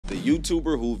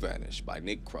YouTuber Who Vanished by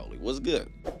Nick Crowley. What's good?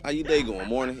 How you day going?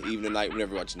 Morning, evening, night,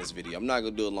 whenever you're watching this video. I'm not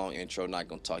gonna do a long intro, not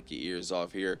gonna talk your ears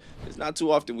off here. It's not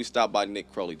too often we stop by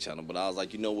Nick Crowley channel, but I was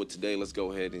like, you know what, today let's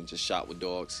go ahead and just shop with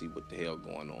dogs, see what the hell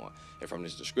going on. And from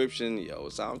this description, yo,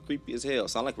 it sounds creepy as hell.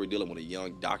 Sound like we're dealing with a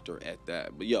young doctor at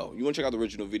that. But yo, you wanna check out the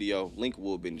original video, link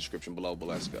will be in the description below, but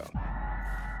let's go.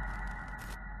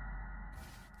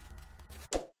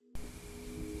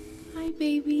 Hi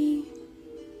baby,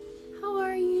 how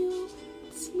are you?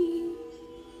 It's me,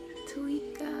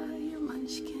 Talika, your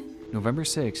munchkin. November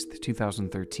 6th,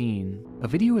 2013, a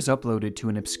video was uploaded to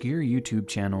an obscure YouTube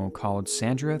channel called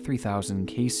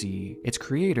Sandra3000KC. Its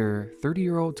creator,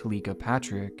 30-year-old Talika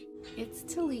Patrick. It's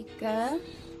Talika.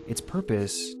 Its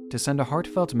purpose, to send a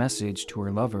heartfelt message to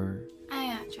her lover. I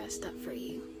got dressed up for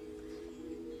you.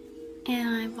 And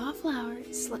I bought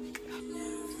flowers. Look.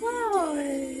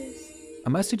 Flowers. A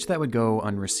message that would go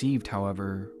unreceived,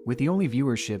 however, with the only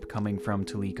viewership coming from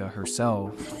Talika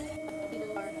herself.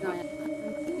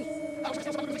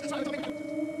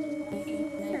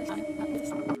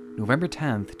 November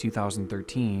 10th,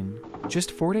 2013. Just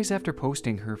 4 days after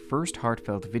posting her first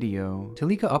heartfelt video,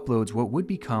 Talika uploads what would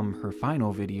become her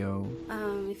final video.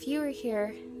 If you were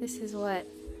here, this is what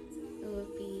it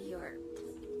would be your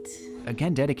plate.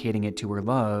 Again dedicating it to her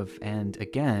love, and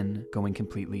again going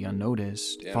completely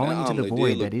unnoticed, Yeah, falling into the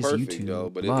void that is perfect, YouTube. Though,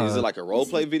 but love. is it like a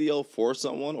roleplay video for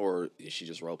someone, or is she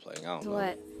just roleplaying? I don't know.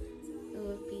 What it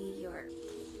would be your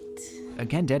plate.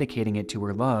 Again dedicating it to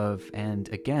her love, and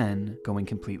again going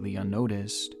completely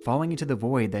unnoticed, falling into the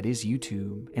void that is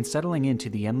YouTube, and settling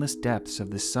into the endless depths of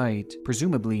the site,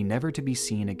 presumably never to be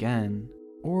seen again.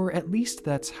 Or at least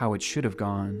that's how it should have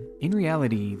gone. In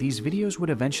reality, these videos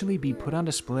would eventually be put on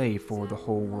display for the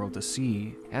whole world to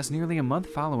see, as nearly a month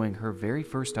following her very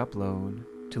first upload,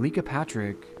 Talika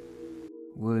Patrick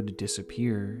would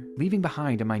disappear, leaving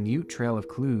behind a minute trail of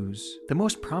clues, the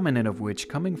most prominent of which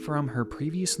coming from her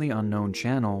previously unknown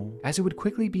channel, as it would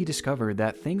quickly be discovered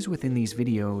that things within these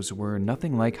videos were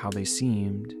nothing like how they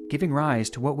seemed, giving rise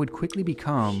to what would quickly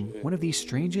become one of the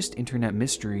strangest internet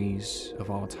mysteries of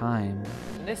all time.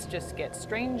 This just gets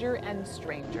stranger and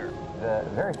stranger. The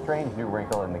very strange new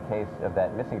wrinkle in the case of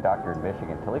that missing doctor in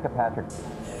Michigan, Talika Patrick.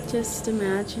 Just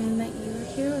imagine that you were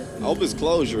here with me. I hope there's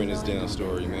closure in this damn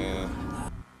story, man.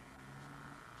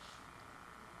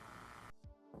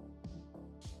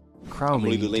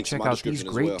 Crowley to check out these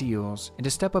great well. deals and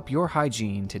to step up your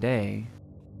hygiene today.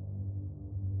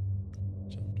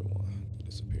 Chapter 1,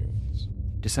 disappearance.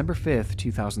 December 5th,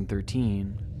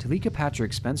 2013. Talika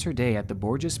Patrick spends her day at the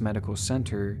Borges Medical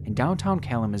Center in downtown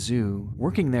Kalamazoo,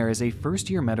 working there as a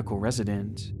first-year medical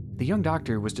resident. The young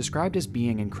doctor was described as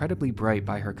being incredibly bright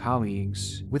by her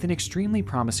colleagues, with an extremely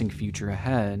promising future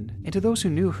ahead, and to those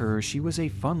who knew her, she was a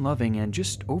fun-loving and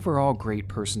just overall great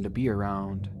person to be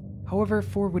around. However,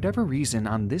 for whatever reason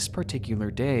on this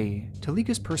particular day,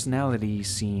 Talika's personality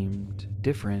seemed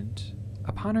different.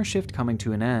 Upon her shift coming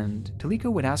to an end,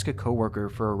 Talika would ask a coworker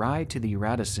for a ride to the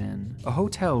Radisson, a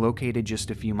hotel located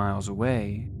just a few miles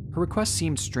away. Her request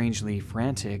seemed strangely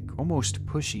frantic, almost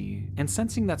pushy, and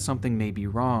sensing that something may be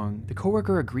wrong, the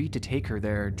coworker agreed to take her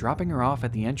there, dropping her off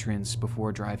at the entrance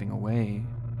before driving away.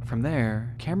 From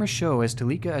there, cameras show as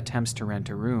Talika attempts to rent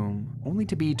a room, only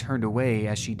to be turned away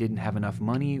as she didn't have enough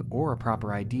money or a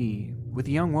proper ID, with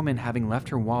the young woman having left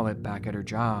her wallet back at her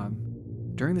job.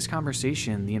 During this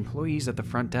conversation, the employees at the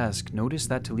front desk noticed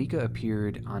that Talika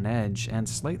appeared on edge and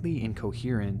slightly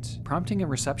incoherent, prompting a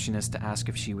receptionist to ask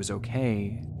if she was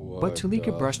okay, but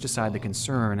Talika brushed aside the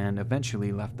concern and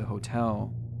eventually left the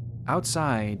hotel.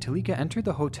 Outside, Talika entered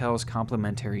the hotel's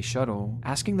complimentary shuttle,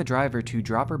 asking the driver to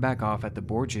drop her back off at the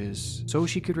Borges so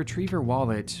she could retrieve her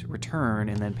wallet, return,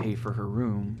 and then pay for her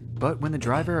room. But when the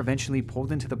driver eventually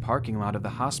pulled into the parking lot of the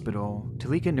hospital,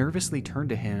 Talika nervously turned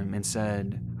to him and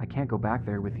said, "I can't go back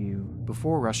there with you,"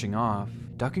 before rushing off,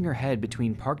 ducking her head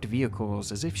between parked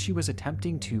vehicles as if she was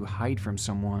attempting to hide from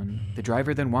someone. The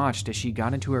driver then watched as she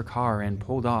got into her car and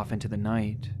pulled off into the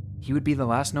night. He would be the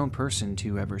last known person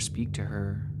to ever speak to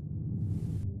her.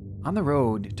 On the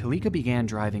road, Talika began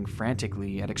driving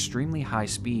frantically at extremely high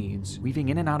speeds, weaving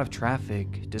in and out of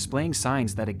traffic, displaying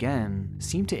signs that again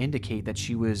seemed to indicate that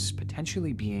she was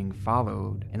potentially being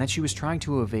followed, and that she was trying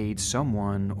to evade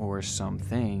someone or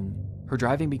something. Her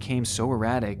driving became so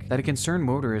erratic that a concerned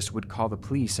motorist would call the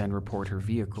police and report her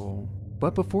vehicle.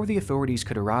 But before the authorities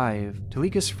could arrive,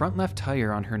 Talika's front left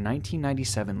tire on her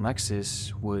 1997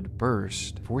 Lexus would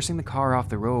burst, forcing the car off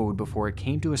the road before it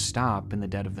came to a stop in the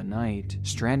dead of the night,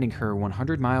 stranding her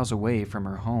 100 miles away from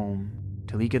her home.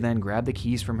 Talika then grabbed the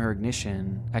keys from her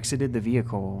ignition, exited the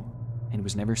vehicle, and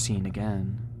was never seen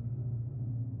again.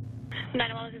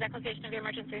 911 is the exact location of your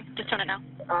emergency. Just tone it now.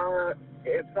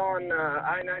 It's on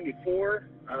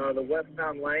I-94, the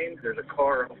westbound lane. There's a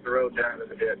car off the road down in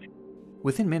the ditch.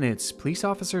 Within minutes, police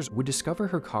officers would discover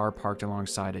her car parked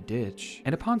alongside a ditch,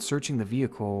 and upon searching the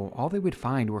vehicle, all they would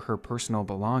find were her personal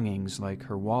belongings like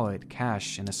her wallet,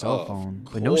 cash, and a cell phone,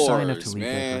 but no sign of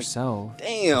Talika herself.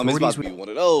 Damn, it's about to be one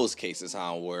of those cases,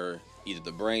 huh, where either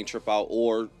the brain trip out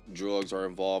or drugs are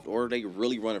involved or they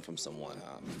really running from someone,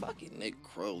 huh? Fucking Nick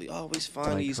Crowley always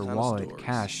find these kind of stories. Her wallet,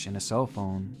 cash, and a cell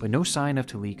phone, but no sign of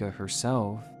Talika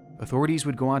herself. Authorities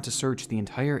would go on to search the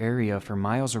entire area for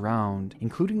miles around,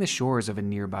 including the shores of a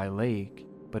nearby lake,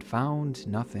 but found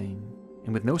nothing.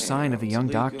 And with no sign of the young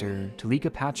doctor,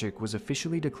 Talika Patrick was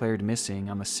officially declared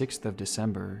missing on the 6th of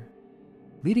December.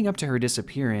 Leading up to her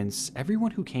disappearance,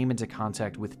 everyone who came into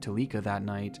contact with Talika that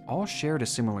night all shared a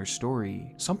similar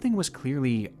story. Something was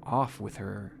clearly off with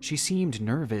her. She seemed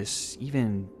nervous,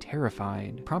 even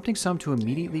terrified, prompting some to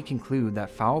immediately conclude that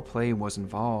foul play was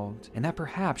involved, and that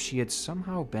perhaps she had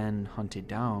somehow been hunted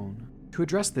down. To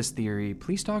address this theory,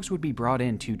 police dogs would be brought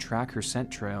in to track her scent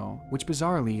trail, which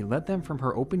bizarrely led them from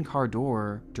her open car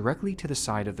door directly to the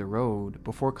side of the road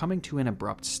before coming to an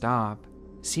abrupt stop,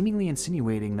 seemingly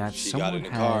insinuating that someone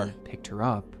had picked her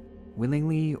up,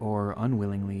 willingly or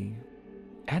unwillingly.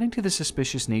 Adding to the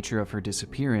suspicious nature of her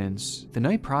disappearance, the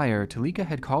night prior, Talika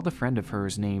had called a friend of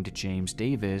hers named James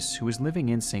Davis, who was living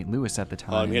in St. Louis at the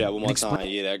time. Yeah, one more time.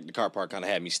 Yeah, the car park kind of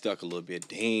had me stuck a little bit.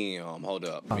 Damn, hold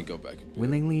up. Let me go back.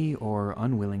 Willingly or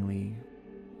unwillingly.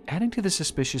 Adding to the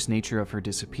suspicious nature of her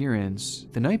disappearance,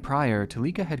 the night prior,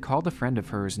 Talika had called a friend of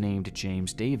hers named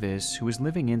James Davis, who was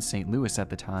living in St. Louis at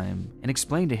the time, and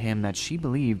explained to him that she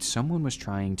believed someone was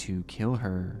trying to kill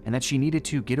her, and that she needed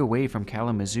to get away from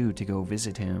Kalamazoo to go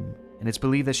visit him. And it's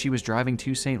believed that she was driving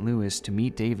to St. Louis to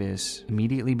meet Davis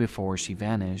immediately before she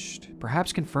vanished,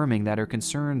 perhaps confirming that her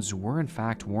concerns were in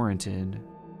fact warranted.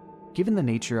 Given the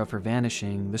nature of her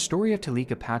vanishing, the story of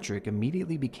Talika Patrick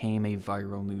immediately became a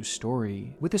viral news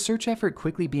story, with a search effort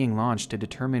quickly being launched to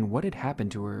determine what had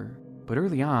happened to her. But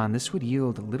early on, this would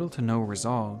yield little to no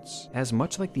results, as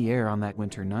much like the air on that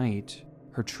winter night,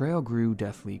 her trail grew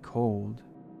deathly cold.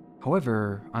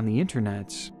 However, on the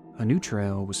internet, a new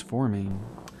trail was forming.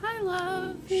 Hi,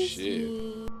 love.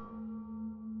 Shit.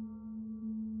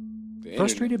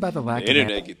 Frustrated by the lack of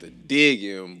internet get the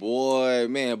digging, boy,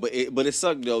 man. But it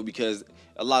sucked though, because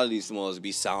a lot of these ones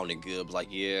be sounding good, but like,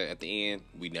 yeah, at the end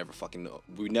we never fucking know.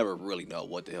 We never really know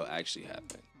what the hell actually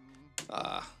happened.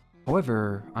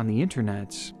 However, on the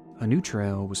internet, a new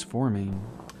trail was forming.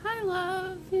 Hi,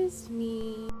 love. It's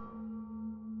me.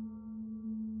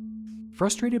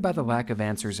 Frustrated by the lack of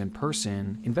answers in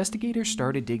person, investigators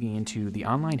started digging into the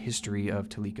online history of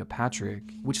Talika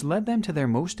Patrick, which led them to their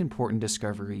most important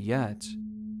discovery yet,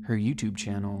 her YouTube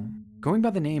channel. Going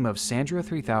by the name of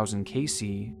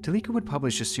Sandra3000KC, Talika would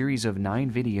publish a series of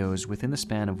 9 videos within the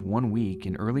span of 1 week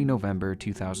in early November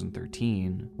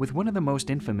 2013, with one of the most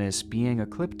infamous being a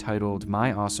clip titled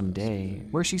My Awesome Day,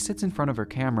 where she sits in front of her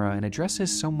camera and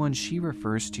addresses someone she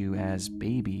refers to as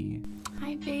Baby.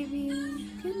 Hi, baby.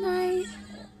 Good night.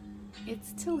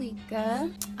 It's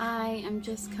Talika. I am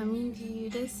just coming to you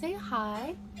to say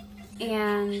hi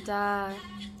and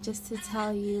just to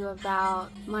tell you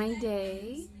about my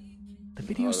day. The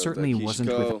video certainly wasn't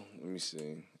with... Let me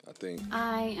see. I think...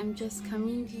 I am just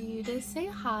coming to you to say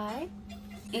hi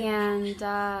and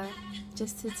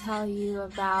just to tell you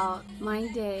about my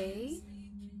day.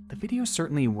 The video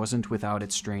certainly wasn't without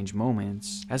its strange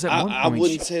moments, as at one point... I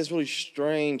wouldn't say it's really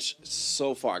strange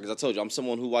so far, because I told you, I'm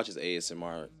someone who watches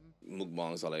ASMR,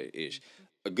 mukbangs, all that ish.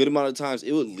 A good amount of times,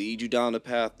 it would lead you down the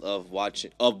path of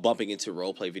bumping into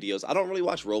roleplay videos. I don't really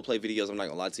watch roleplay videos, I'm not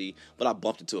gonna lie to you, but I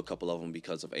bumped into a couple of them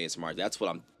because of ASMR. That's what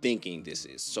I'm thinking this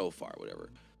is so far,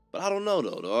 whatever. But I don't know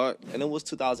though, dog. And it was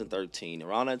 2013.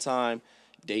 Around that time,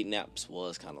 dating apps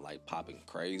was kind of like popping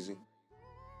crazy.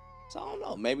 So I don't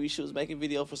know, maybe she was making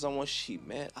video for someone she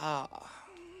met.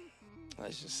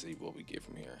 Let's just see what we get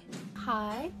from here.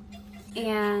 Hi,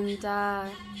 and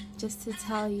just to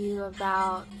tell you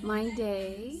about my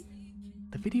day.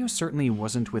 The video certainly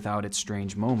wasn't without its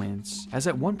strange moments, as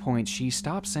at one point she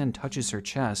stops and touches her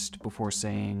chest before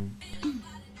saying,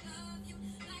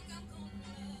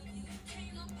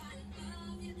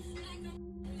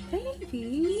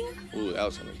 Baby. Ooh, that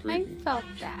was kind of creepy. I felt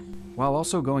that. While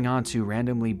also going on to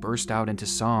randomly burst out into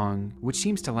song, which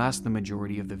seems to last the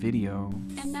majority of the video.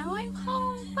 And now I'm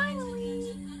home,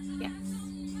 finally. Yes.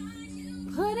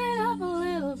 Putting up a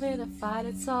little bit of but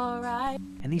it's alright.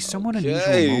 And these somewhat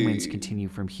unusual moments continue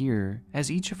from here, as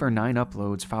each of her 9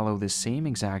 uploads follow this same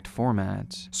exact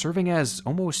format, serving as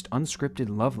almost unscripted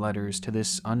love letters to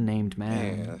this unnamed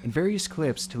man. In various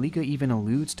clips, Talika even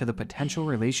alludes to the potential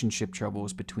relationship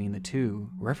troubles between the two,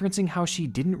 referencing how she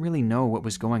didn't really know what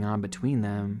was going on between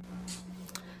them.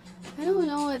 I don't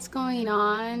know what's going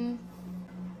on,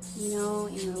 you know,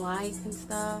 in your life and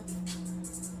stuff.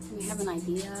 We have an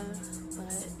idea,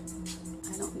 but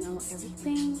I don't know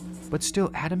everything. But still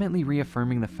adamantly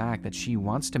reaffirming the fact that she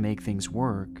wants to make things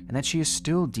work, and that she is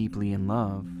still deeply in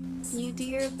love. You do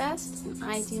your best, and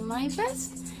I do my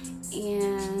best,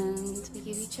 and we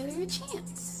give each other a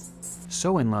chance.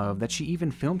 So in love that she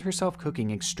even filmed herself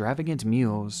cooking extravagant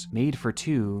meals made for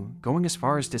 2, going as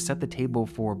far as to set the table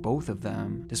for both of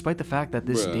them, despite the fact that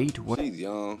this date was— She's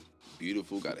young,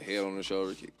 beautiful, got a head on her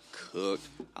shoulder, can cook.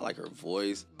 I like her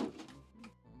voice.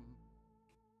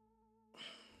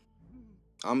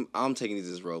 I'm taking these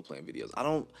as role-playing videos.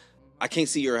 I can't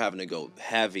see her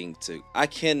I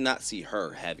cannot see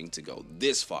her having to go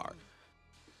this far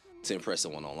to impress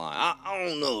someone online. I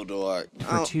don't know, dog.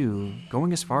 For 2,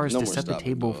 going as far as to set the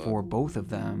table for both of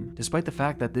them, despite the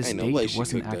fact that this date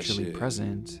wasn't actually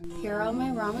present. Here are all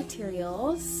my raw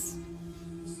materials.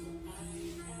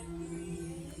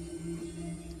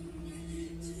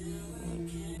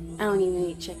 I don't even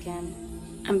eat chicken.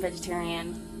 I'm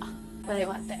vegetarian. But I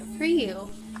want that for you.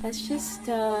 That's just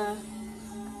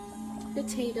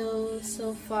potatoes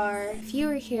so far. If you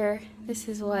were here, this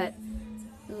is what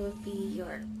it would be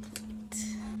your plate.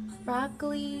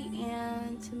 Broccoli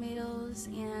and tomatoes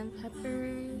and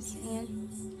peppers and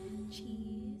cheese.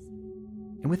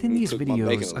 And within these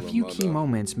videos, a few key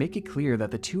moments make it clear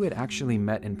that the two had actually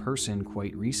met in person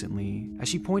quite recently, as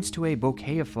she points to a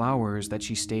bouquet of flowers that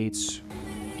she states,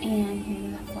 "And here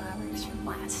are the flowers from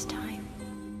last time,"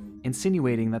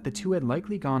 insinuating that the two had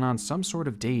likely gone on some sort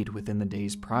of date within the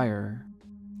days prior.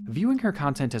 Viewing her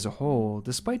content as a whole,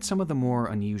 despite some of the more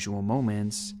unusual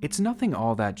moments, it's nothing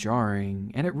all that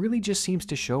jarring, and it really just seems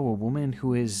to show a woman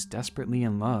who is desperately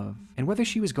in love. And whether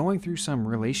she was going through some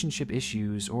relationship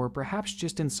issues, or perhaps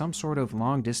just in some sort of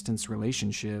long-distance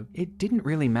relationship, it didn't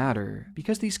really matter,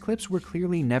 because these clips were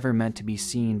clearly never meant to be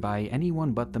seen by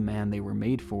anyone but the man they were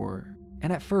made for.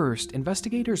 And at first,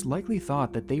 investigators likely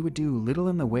thought that they would do little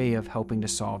in the way of helping to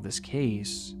solve this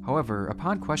case. However,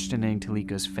 upon questioning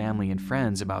Talika's family and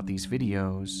friends about these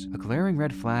videos, a glaring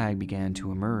red flag began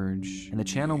to emerge, and the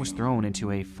channel was thrown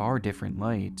into a far different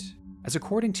light. As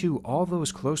according to all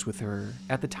those close with her,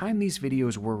 at the time these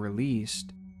videos were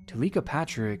released, Talika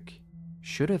Patrick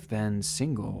should have been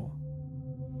single.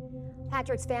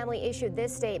 Patrick's family issued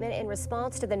this statement in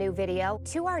response to the new video.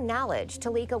 To our knowledge,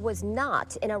 Talika was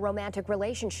not in a romantic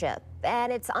relationship,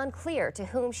 and it's unclear to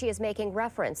whom she is making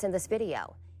reference in this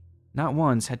video. Not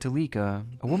once had Talika,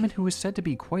 a woman who was said to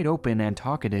be quite open and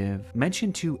talkative,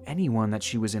 mentioned to anyone that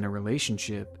she was in a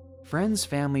relationship. Friends,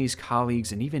 families,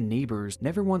 colleagues, and even neighbors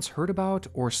never once heard about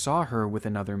or saw her with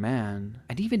another man,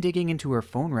 and even digging into her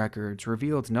phone records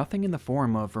revealed nothing in the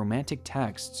form of romantic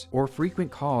texts or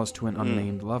frequent calls to an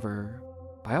unnamed lover.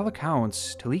 By all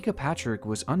accounts, Talika Patrick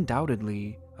was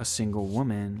undoubtedly a single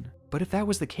woman. But if that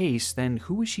was the case, then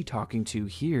who was she talking to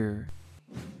here?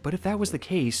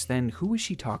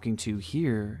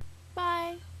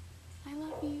 Bye. I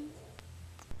love you.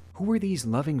 Who were these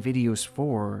loving videos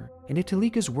for? And if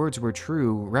Talika's words were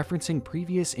true, referencing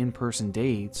previous in-person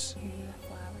dates, Here are the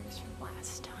flowers from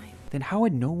last time, then how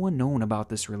had no one known about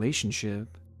this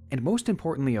relationship? And most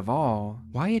importantly of all,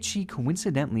 why had she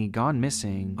coincidentally gone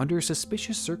missing under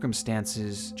suspicious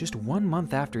circumstances just 1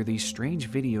 month after these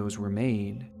strange videos were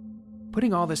made?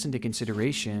 Putting all this into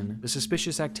consideration, the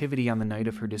suspicious activity on the night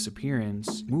of her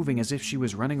disappearance, moving as if she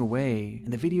was running away,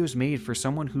 and the videos made for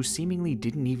someone who seemingly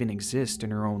didn't even exist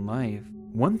in her own life,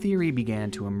 one theory began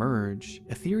to emerge,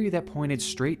 a theory that pointed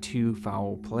straight to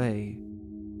foul play.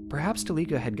 Perhaps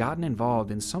Talika had gotten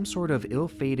involved in some sort of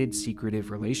ill-fated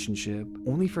secretive relationship,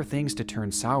 only for things to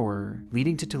turn sour,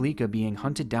 leading to Talika being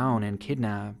hunted down and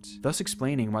kidnapped, thus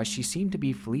explaining why she seemed to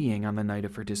be fleeing on the night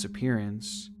of her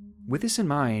disappearance. With this in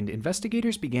mind,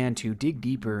 investigators began to dig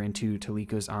deeper into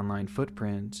Talika's online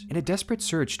footprint, in a desperate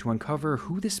search to uncover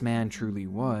who this man truly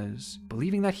was,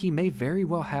 believing that he may very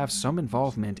well have some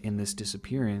involvement in this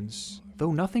disappearance,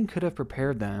 though nothing could have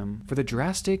prepared them for the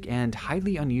drastic and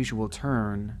highly unusual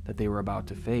turn that they were about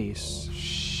to face.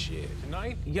 shit.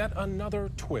 Tonight, yet another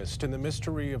twist in the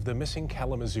mystery of the missing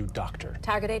Kalamazoo doctor.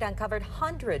 Tiger 8 uncovered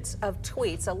hundreds of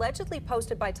tweets allegedly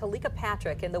posted by Talika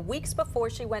Patrick in the weeks before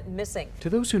she went missing. To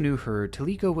those who knew her,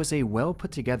 Talika was a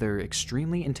well-put-together,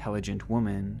 extremely intelligent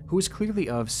woman who was clearly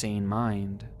of sane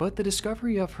mind. But the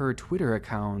discovery of her Twitter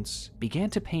accounts began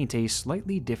to paint a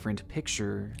slightly different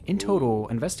picture. In total,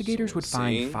 investigators would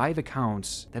find 5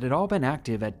 accounts that had all been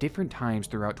active at different times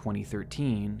throughout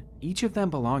 2013, each of them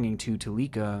belonging to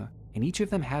Talika, and each of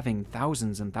them having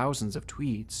thousands and thousands of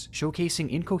tweets, showcasing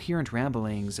incoherent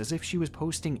ramblings as if she was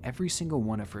posting every single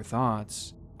one of her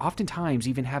thoughts. Oftentimes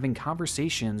even having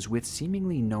conversations with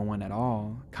seemingly no one at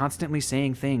all, constantly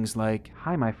saying things like,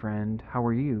 "Hi my friend, how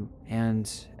are you?"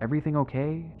 and "Everything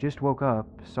okay? Just woke up,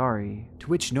 sorry," to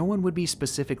which no one would be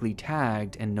specifically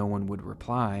tagged and no one would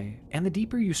reply. And the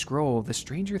deeper you scroll, the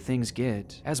stranger things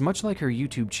get, as much like her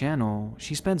YouTube channel,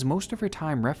 she spends most of her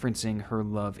time referencing her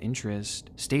love interest,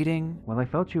 stating, "Well, I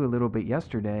felt you a little bit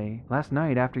yesterday. Last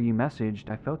night after you messaged,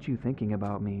 I felt you thinking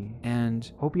about me.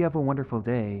 And hope you have a wonderful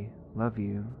day. Love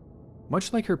you."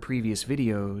 Much like her previous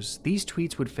videos, these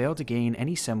tweets would fail to gain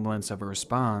any semblance of a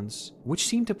response, which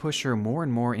seemed to push her more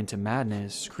and more into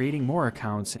madness, creating more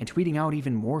accounts and tweeting out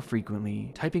even more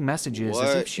frequently, typing messages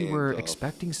as if she were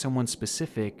expecting someone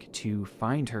specific to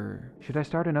find her. "Should I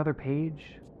start another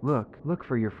page? Look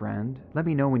for your friend. Let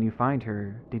me know when you find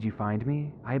her. Did you find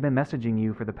me? I have been messaging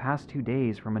you for the past 2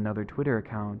 days from another Twitter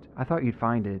account. I thought you'd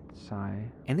find it, sigh."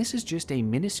 And this is just a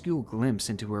minuscule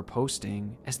glimpse into her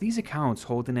posting, as these accounts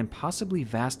hold an impossibly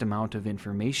vast amount of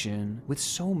information, with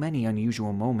so many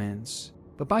unusual moments.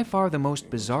 But by far the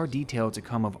most bizarre detail to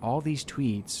come of all these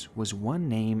tweets was one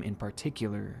name in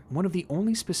particular, one of the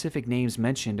only specific names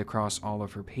mentioned across all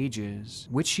of her pages,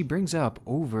 which she brings up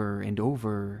over and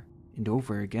over and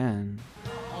over again.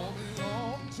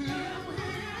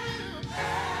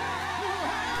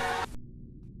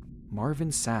 Marvin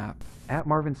Sapp. At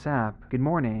Marvin Sapp, good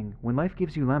morning. When life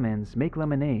gives you lemons, make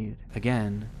lemonade.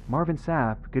 Again, Marvin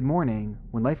Sapp, good morning.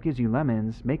 When life gives you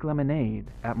lemons, make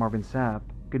lemonade. At Marvin Sapp,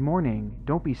 good morning.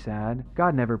 Don't be sad.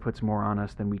 God never puts more on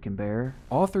us than we can bear.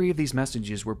 All 3 of these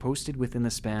messages were posted within the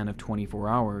span of 24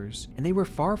 hours, and they were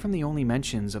far from the only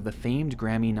mentions of the famed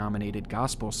Grammy-nominated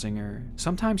gospel singer.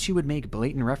 Sometimes she would make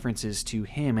blatant references to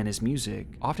him and his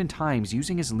music, oftentimes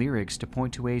using his lyrics to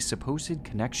point to a supposed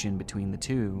connection between the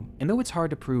two. And though it's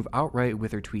hard to prove outright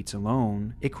with her tweets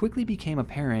alone, it quickly became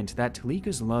apparent that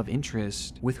Talika's love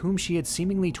interest, with whom she had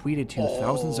seemingly tweeted to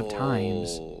thousands of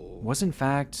times, was in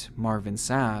fact Marvin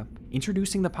Sapp,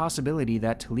 introducing the possibility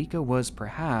that Talika was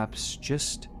perhaps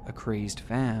just a crazed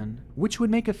fan, which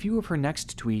would make a few of her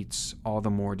next tweets all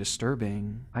the more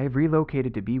disturbing. "I have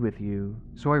relocated to be with you,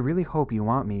 so I really hope you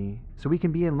want me, so we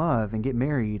can be in love and get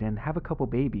married and have a couple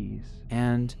babies.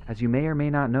 And, as you may or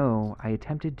may not know, I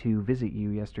attempted to visit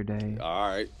you yesterday."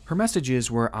 Alright. Her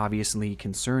messages were obviously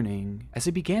concerning, as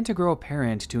it began to grow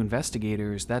apparent to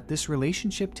investigators that this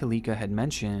relationship Talika had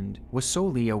mentioned was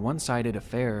solely a one-sided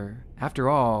affair. After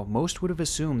all, most would have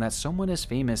assumed that someone as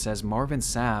famous as Marvin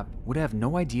Sapp would have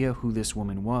no idea who this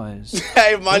woman was.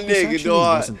 Hey, my But this nigga, actually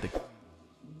dog. wasn't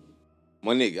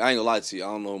My nigga, I ain't gonna lie to you. I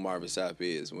don't know who Marvin Sapp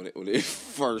is. When they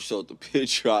first showed the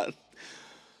picture, I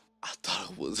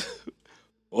thought it was.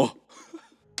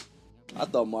 I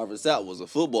thought Marvin Sapp was a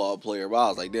football player, but I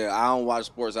was like, damn, I don't watch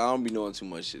sports. I don't be knowing too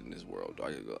much shit in this world,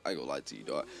 dog. I ain't gonna lie to you,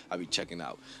 dog. I be checking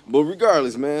out. But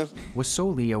regardless, man, was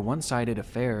solely a one-sided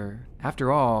affair.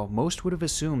 After all, most would have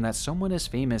assumed that someone as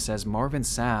famous as Marvin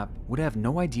Sapp would have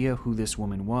no idea who this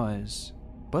woman was.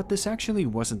 But this actually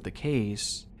wasn't the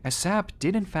case, as Sapp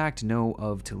did in fact know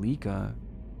of Talika,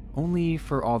 only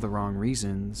for all the wrong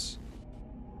reasons.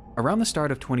 Around the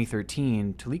start of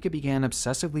 2013, Talika began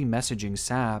obsessively messaging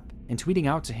Sapp and tweeting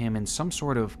out to him in some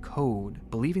sort of code,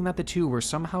 believing that the two were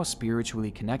somehow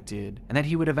spiritually connected and that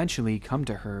he would eventually come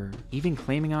to her, even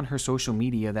claiming on her social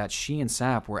media that she and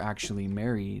Sapp were actually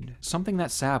married, something that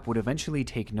Sapp would eventually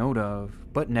take note of,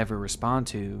 but never respond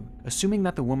to, assuming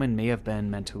that the woman may have been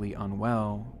mentally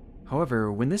unwell.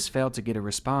 However, when this failed to get a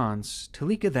response,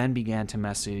 Talika then began to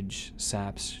message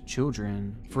Sapp's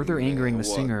children, further angering the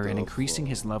singer and increasing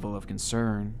his level of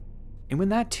concern. And when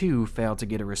that too failed to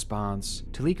get a response,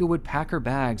 Talika would pack her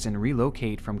bags and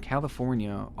relocate from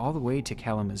California all the way to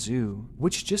Kalamazoo,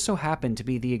 which just so happened to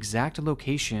be the exact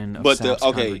location of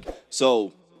Sapp's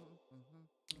so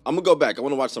I'm gonna go back. I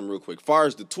want to watch something real quick. As far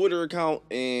as the Twitter account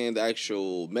and the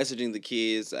actual messaging the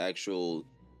kids, the actual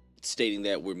stating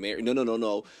that we're married.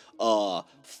 No.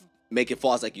 Making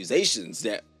false accusations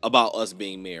that about us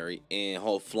being married and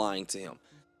whole flying to him.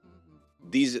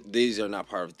 These are not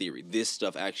part of theory. This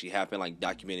stuff actually happened, like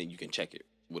documented. You can check it.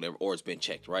 whatever, or it's been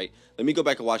checked, right? Let me go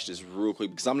back and watch this real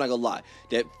quick, because I'm not gonna lie,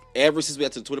 that ever since we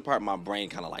got to the Twitter part, my brain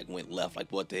kind of like went left.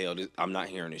 Like, what the hell? I'm not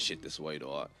hearing this shit this way,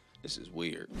 dog. This is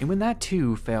weird. And when that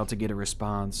too failed to get a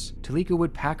response, Talika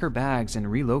would pack her bags and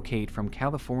relocate from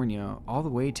California all the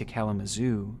way to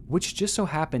Kalamazoo, which just so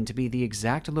happened to be the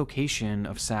exact location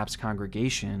of Sapp's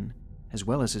congregation, as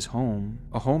well as his home,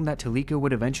 a home that Talika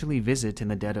would eventually visit in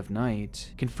the dead of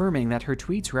night, confirming that her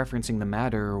tweets referencing the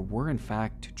matter were in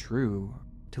fact true.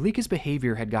 Talika's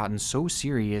behavior had gotten so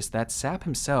serious that Sapp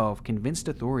himself convinced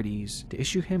authorities to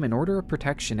issue him an order of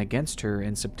protection against her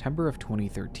in September of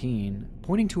 2013,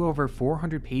 pointing to over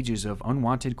 400 pages of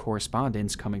unwanted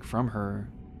correspondence coming from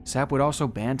her. Sapp would also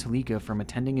ban Talika from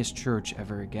attending his church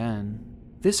ever again.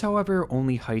 This, however,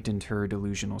 only heightened her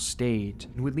delusional state,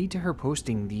 and would lead to her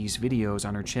posting these videos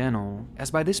on her channel,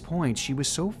 as by this point she was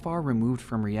so far removed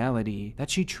from reality that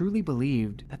she truly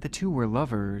believed that the two were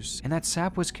lovers, and that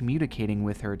Sapp was communicating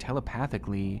with her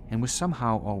telepathically and was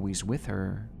somehow always with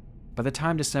her. By the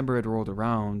time December had rolled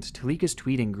around, Talika's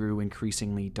tweeting grew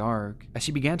increasingly dark, as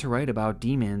she began to write about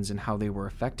demons and how they were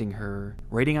affecting her.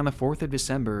 Writing on the 4th of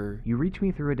December, "You reach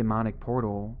me through a demonic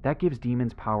portal. That gives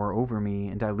demons power over me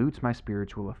and dilutes my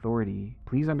spiritual authority.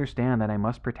 Please understand that I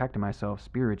must protect myself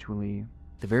spiritually."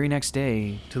 The very next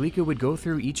day, Talika would go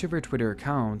through each of her Twitter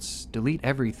accounts, delete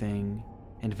everything,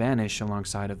 and vanish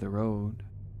alongside of the road.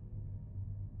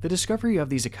 The discovery of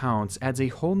these accounts adds a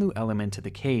whole new element to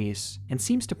the case, and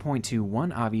seems to point to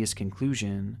one obvious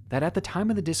conclusion, that at the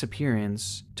time of the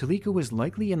disappearance, Talika was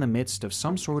likely in the midst of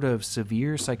some sort of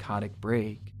severe psychotic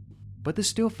break. But this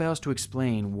still fails to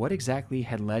explain what exactly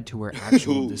had led to her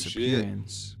actual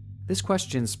disappearance. This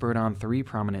question spurred on 3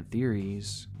 prominent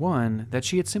theories. One, that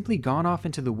she had simply gone off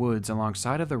into the woods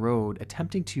alongside of the road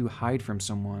attempting to hide from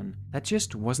someone that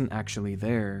just wasn't actually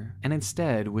there, and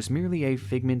instead was merely a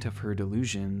figment of her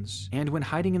delusions. And when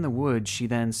hiding in the woods, she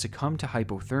then succumbed to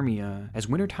hypothermia, as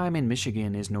wintertime in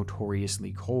Michigan is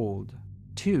notoriously cold.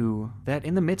 2, that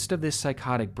in the midst of this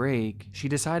psychotic break, she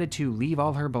decided to leave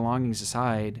all her belongings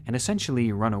aside and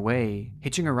essentially run away,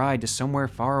 hitching a ride to somewhere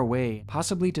far away,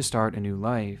 possibly to start a new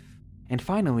life. And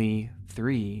finally,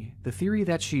 3, the theory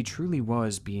that she truly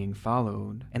was being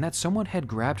followed, and that someone had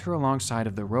grabbed her alongside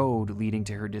of the road leading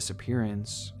to her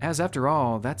disappearance. As after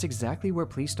all, that's exactly where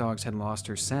police dogs had lost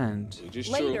her scent.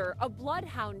 Later, a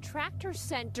bloodhound tracked her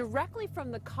scent directly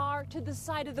from the car to the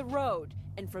side of the road,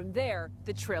 and from there,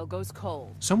 the trail goes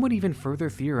cold. Some would even further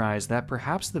theorize that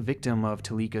perhaps the victim of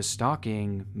Talika's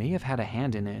stalking may have had a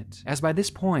hand in it, as by this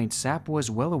point, Sapp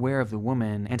was well aware of the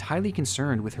woman and highly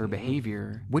concerned with her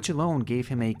behavior, which alone gave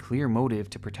him a clear motive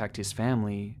to protect his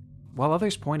family. While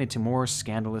others pointed to more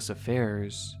scandalous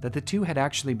affairs, that the two had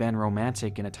actually been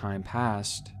romantic in a time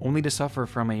past, only to suffer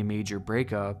from a major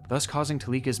breakup, thus causing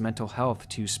Talika's mental health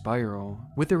to spiral,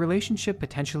 with the relationship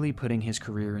potentially putting his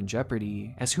career in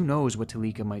jeopardy, as who knows what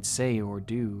Talika might say or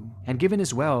do. And given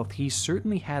his wealth, he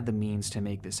certainly had the means to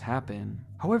make this happen.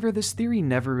 However, this theory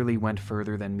never really went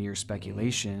further than mere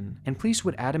speculation, and police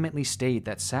would adamantly state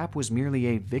that Sapp was merely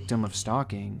a victim of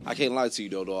stalking. I can't lie to you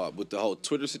though, dog. With the whole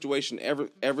Twitter situation,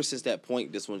 ever since that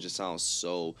point, this one just sounds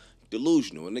so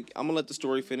delusional. And I'm gonna let the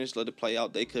story finish, let it play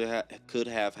out. They could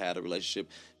have had a relationship,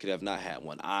 could have not had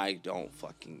one. I don't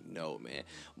fucking know, man.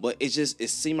 But it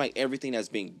seemed like everything that's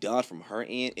being done from her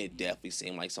end, it definitely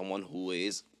seemed like someone who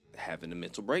is having a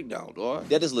mental breakdown, dog.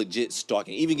 That is legit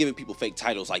stalking. Even giving people fake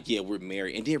titles like, yeah, we're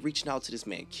married, and then reaching out to this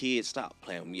man. Kids, stop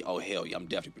playing with me. Oh, hell yeah, I'm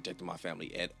definitely protecting my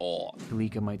family at all.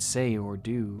 Talika might say or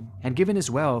do. And given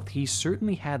his wealth, he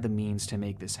certainly had the means to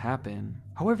make this happen.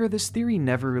 However, this theory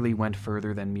never really went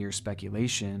further than mere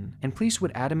speculation, and police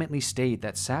would adamantly state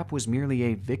that Sapp was merely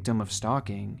a victim of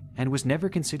stalking, and was never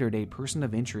considered a person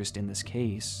of interest in this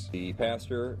case. The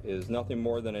pastor is nothing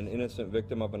more than an innocent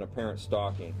victim of an apparent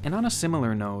stalking. And on a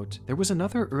similar note, there was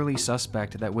another early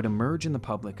suspect that would emerge in the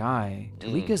public eye,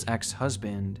 Talika's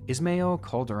ex-husband, Ismael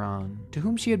Calderon, to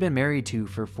whom she had been married to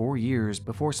for 4 years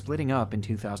before splitting up in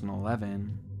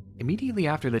 2011. Immediately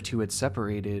after the two had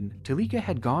separated, Talika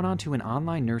had gone onto an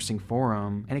online nursing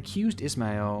forum and accused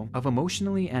Ismael of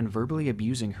emotionally and verbally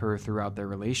abusing her throughout their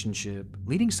relationship,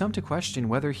 leading some to question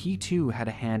whether he too had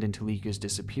a hand in Talika's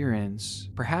disappearance,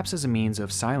 perhaps as a means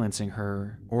of silencing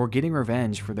her, or getting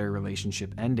revenge for their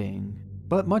relationship ending.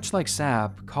 But much like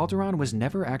Sapp, Calderon was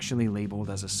never actually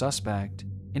labeled as a suspect,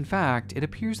 In fact, it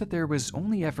appears that there was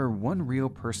only ever one real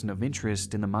person of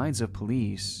interest in the minds of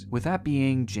police, with that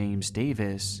being James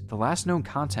Davis, the last known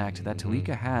contact that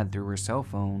Talika had through her cell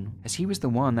phone, as he was the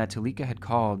one that Talika had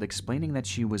called explaining that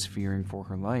she was fearing for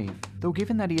her life. Though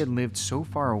given that he had lived so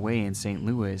far away in St.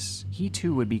 Louis, he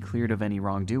too would be cleared of any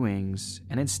wrongdoings,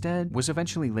 and instead was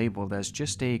eventually labeled as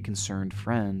just a concerned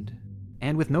friend.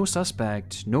 And with no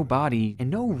suspect, no body, and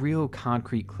no real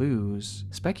concrete clues,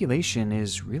 speculation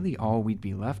is really all we'd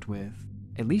be left with.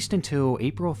 At least until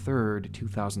April 3rd,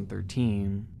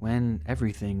 2013, when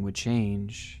everything would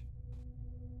change.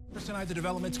 Tonight, the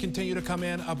developments continue to come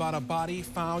in about a body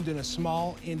found in a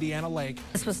small Indiana lake.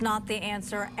 This was not the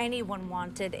answer anyone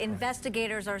wanted.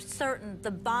 Investigators are certain the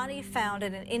body found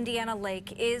in an Indiana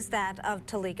lake is that of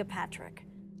Talika Patrick.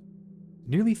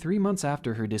 Nearly 3 months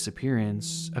after her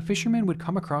disappearance, a fisherman would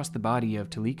come across the body of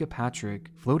Talika Patrick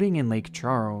floating in Lake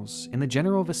Charles, in the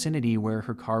general vicinity where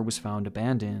her car was found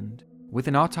abandoned, with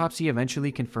an autopsy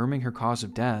eventually confirming her cause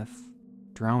of death,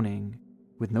 drowning,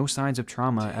 with no signs of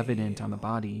trauma evident on the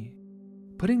body.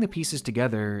 Putting the pieces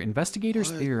together,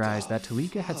 investigators theorized that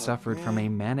Talika had suffered from a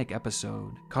manic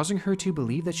episode, causing her to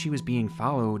believe that she was being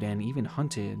followed and even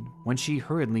hunted when she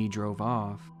hurriedly drove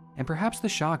off. And perhaps the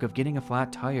shock of getting a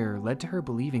flat tire led to her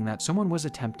believing that someone was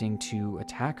attempting to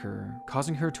attack her,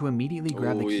 causing her to immediately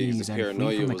grab the keys and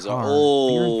flee from the car,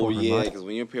 fearing for her life. Because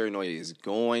when your paranoia is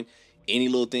going, any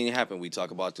little thing that happen, we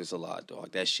talk about this a lot,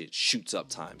 dog. That shit shoots up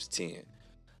times 10.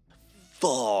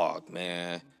 Fuck,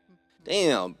 man.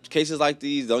 Damn, cases like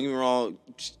these, don't get me wrong.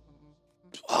 This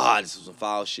was some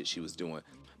foul shit she was doing.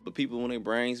 But people, when their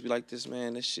brains be like this,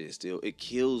 man, this shit still, it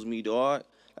kills me, dog.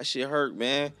 That shit hurt,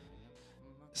 man.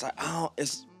 It's like,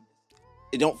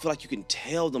 it don't feel like you can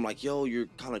tell them, like, yo, you're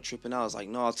kind of tripping out. It's like,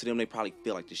 no, to them, they probably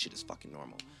feel like this shit is fucking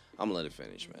normal. I'm gonna let it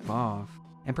finish, man. Off.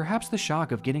 And perhaps the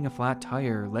shock of getting a flat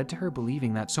tire led to her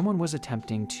believing that someone was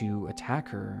attempting to attack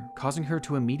her, causing her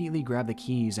to immediately grab the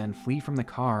keys and flee from the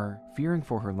car, fearing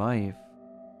for her life.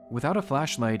 Without a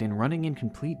flashlight and running in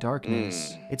complete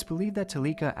darkness, it's believed that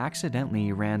Talika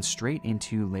accidentally ran straight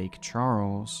into Lake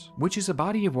Charles, which is a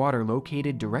body of water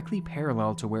located directly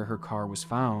parallel to where her car was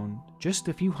found, just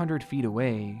a few hundred feet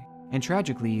away. And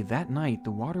tragically, that night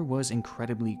the water was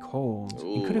incredibly cold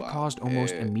and could have caused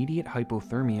almost immediate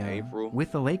hypothermia,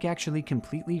 with the lake actually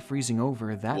completely freezing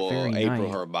over that very night.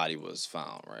 April, her body was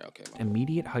found, right? Okay.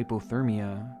 Immediate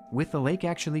hypothermia, with the lake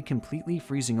actually completely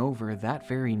freezing over that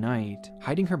very night,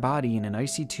 hiding her body in an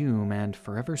icy tomb and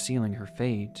forever sealing her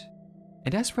fate.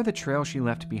 And as for the trail she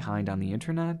left behind on the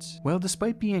internet, well,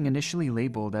 despite being initially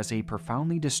labeled as a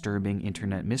profoundly disturbing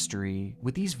internet mystery,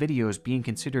 with these videos being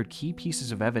considered key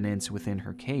pieces of evidence within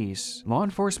her case, law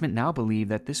enforcement now believe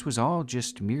that this was all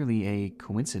just merely a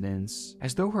coincidence.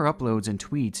 As though her uploads and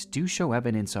tweets do show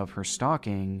evidence of her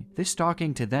stalking, this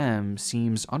stalking to them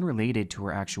seems unrelated to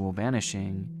her actual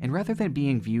vanishing, and rather than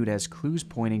being viewed as clues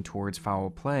pointing towards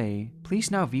foul play, police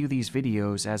now view these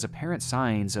videos as apparent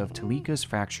signs of Talika's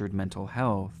fractured mental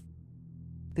health.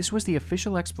 This was the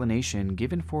official explanation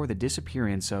given for the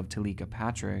disappearance of Talika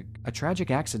Patrick, a tragic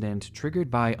accident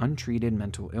triggered by untreated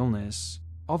mental illness.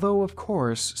 Although, of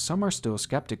course, some are still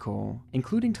skeptical,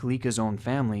 including Talika's own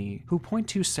family, who point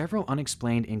to several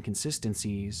unexplained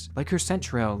inconsistencies, like her scent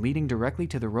trail leading directly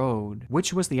to the road,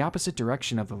 which was the opposite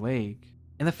direction of the lake,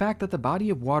 and the fact that the body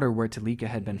of water where Talika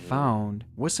had been found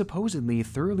was supposedly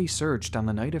thoroughly searched on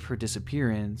the night of her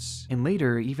disappearance, and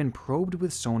later even probed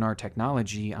with sonar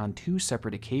technology on 2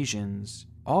 separate occasions,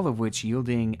 all of which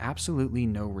yielding absolutely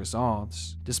no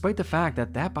results, despite the fact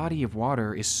that that body of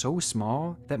water is so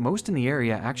small that most in the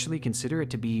area actually consider it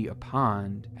to be a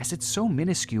pond, as it's so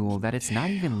minuscule that it's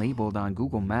not even labeled on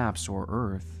Google Maps or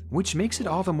Earth. Which makes it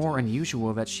all the more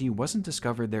unusual that she wasn't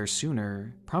discovered there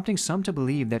sooner, prompting some to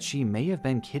believe that she may have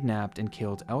been kidnapped and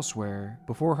killed elsewhere,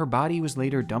 before her body was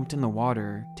later dumped in the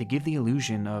water to give the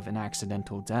illusion of an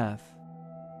accidental death.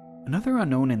 Another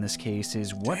unknown in this case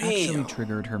is what actually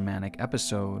triggered her manic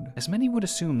episode, as many would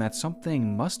assume that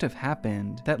something must have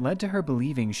happened that led to her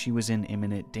believing she was in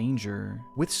imminent danger,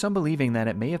 with some believing that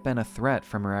it may have been a threat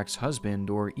from her ex-husband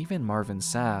or even Marvin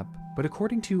Sapp. But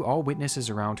according to all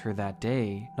witnesses around her that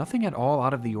day, nothing at all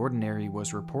out of the ordinary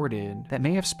was reported that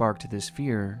may have sparked this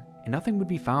fear, and nothing would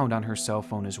be found on her cell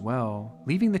phone as well,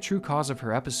 leaving the true cause of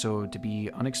her episode to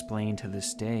be unexplained to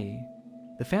this day.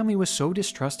 The family was so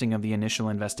distrusting of the initial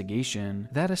investigation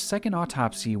that a second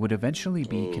autopsy would eventually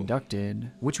be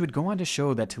conducted, which would go on to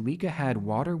show that Talika had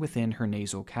water within her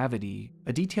nasal cavity,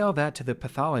 a detail that to the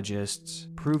pathologists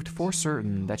proved for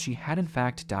certain that she had in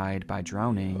fact died by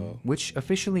drowning, which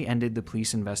officially ended the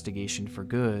police investigation for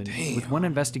good, with one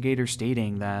investigator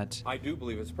stating that, I do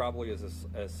believe it's probably as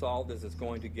solved as it's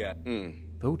going to get.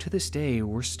 Though to this day,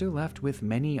 we're still left with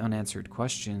many unanswered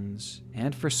questions,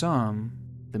 and for some,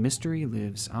 the mystery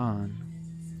lives on.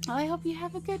 Well, I hope you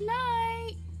have a good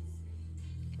night.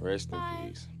 Rest Bye. in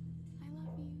peace. I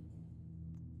love you.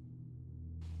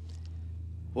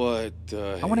 What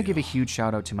the I want to give a huge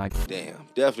shout out to my... Damn,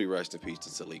 definitely rest in peace to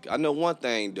Talika. I know one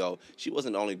thing, though. She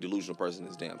wasn't the only delusional person in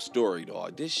this damn story,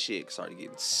 dog. This shit started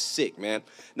getting sick, man.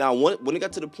 Now, when it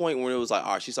got to the point where it was like,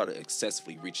 all right, she started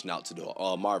excessively reaching out to the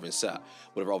Marvin Sapp,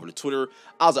 whatever, over the Twitter,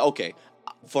 I was like, okay,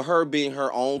 for her being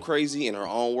her own crazy in her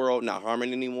own world, not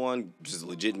harming anyone, just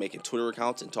legit making Twitter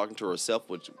accounts and talking to herself,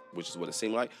 which is what it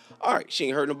seemed like. All right, she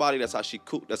ain't hurt nobody. That's how she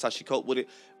coped with it.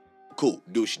 Cool,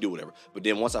 do what she do, whatever. But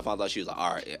then once I found out she was like,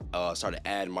 all right, started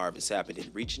adding Marvin Sapp and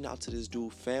then reaching out to this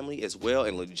dude family as well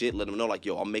and legit let him know, like,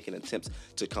 yo, I'm making attempts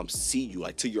to come see you,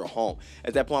 like, to your home.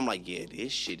 At that point, I'm like, yeah,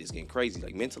 this shit is getting crazy.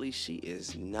 Like, mentally, she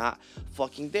is not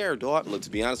fucking there, dog. Look, to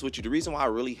be honest with you, the reason why I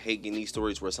really hate getting these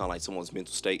stories where it sounds like someone's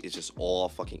mental state is just all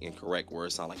fucking incorrect, where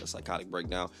it sounds like a psychotic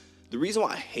breakdown. The reason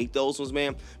why I hate those ones,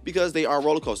 man, because they are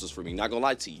roller coasters for me. Not gonna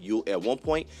lie to you. At one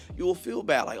point, you will feel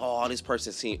bad, like, oh, this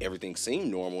person everything seemed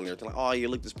normal and everything. Like, oh yeah,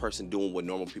 look, this person doing what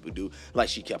normal people do. Like,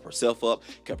 she kept herself up,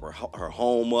 kept her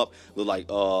home up. Looked like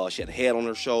she had a head on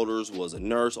her shoulders, was a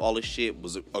nurse, all this shit.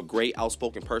 Was a great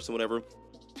outspoken person, whatever.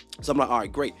 So I'm like, all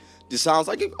right, great. This sounds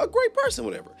like a great person,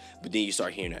 whatever. But then you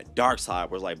start hearing that dark side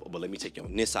where it's like, but let me take you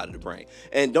on this side of the brain.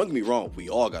 And don't get me wrong, we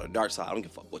all got a dark side. I don't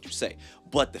give a fuck what you say.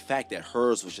 But the fact that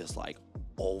hers was just like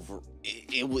over,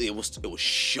 it was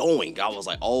showing. I was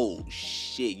like, oh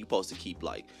shit, you supposed to keep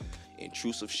like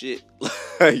intrusive shit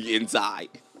inside.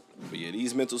 But yeah,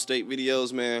 these mental state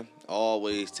videos, man,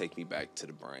 always take me back to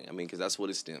the brain. I mean, because that's what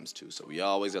it stems to. So we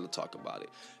always got to talk about it.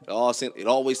 It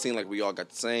always seemed like we all got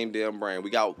the same damn brain.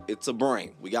 It's a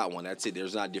brain. We got one. That's it.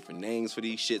 There's not different names for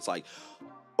these shits. Like,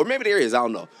 or maybe there is. I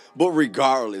don't know. But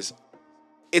regardless,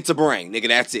 it's a brain, nigga.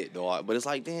 That's it, dog. But it's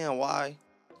like, damn, why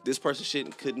this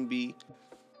person couldn't be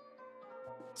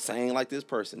sane like this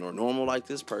person or normal like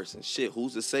this person? Shit,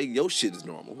 who's to say your shit is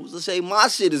normal? Who's to say my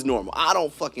shit is normal? I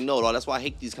don't fucking know, dog. That's why I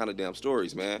hate these kind of damn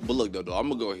stories, man. But look, though, I'm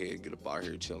gonna go ahead and get up out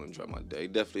here, chill, and enjoy my day.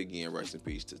 Definitely, again, rest in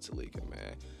peace to Talika,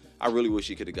 man. I really wish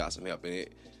she could have got some help in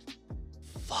it.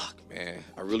 Fuck, man.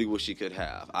 I really wish she could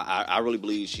have. I really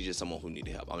believe she's just someone who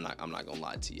needed help. I'm not gonna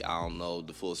lie to you. I don't know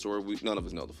the full story. None of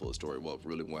us know the full story. What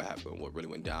happened? What really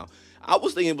went down? I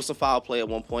was thinking it was some foul play at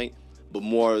one point, but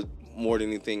more than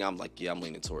anything, I'm like, yeah, I'm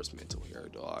leaning towards mental here,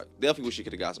 dog. Definitely wish she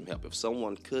could have got some help. If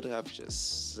someone could have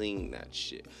just seen that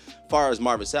shit. As far as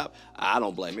Marvin Sapp, I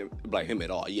don't blame him at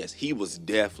all. Yes, he was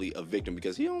definitely a victim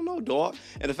because he don't know, dog.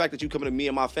 And the fact that you coming to me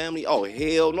and my family, oh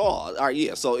hell no. All right,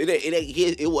 yeah. So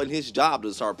it wasn't his job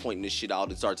to start pointing this shit out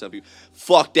and start telling people,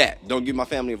 fuck that. Don't get my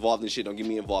family involved in shit. Don't get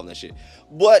me involved in that shit.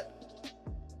 But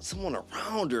someone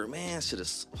around her, man, should have.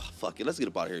 Fuck it. Let's get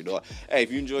up out of here, dog. Hey,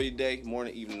 if you enjoy your day,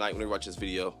 morning, evening, night, whenever you watch this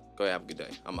video, go ahead, have a good day.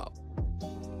 I'm out.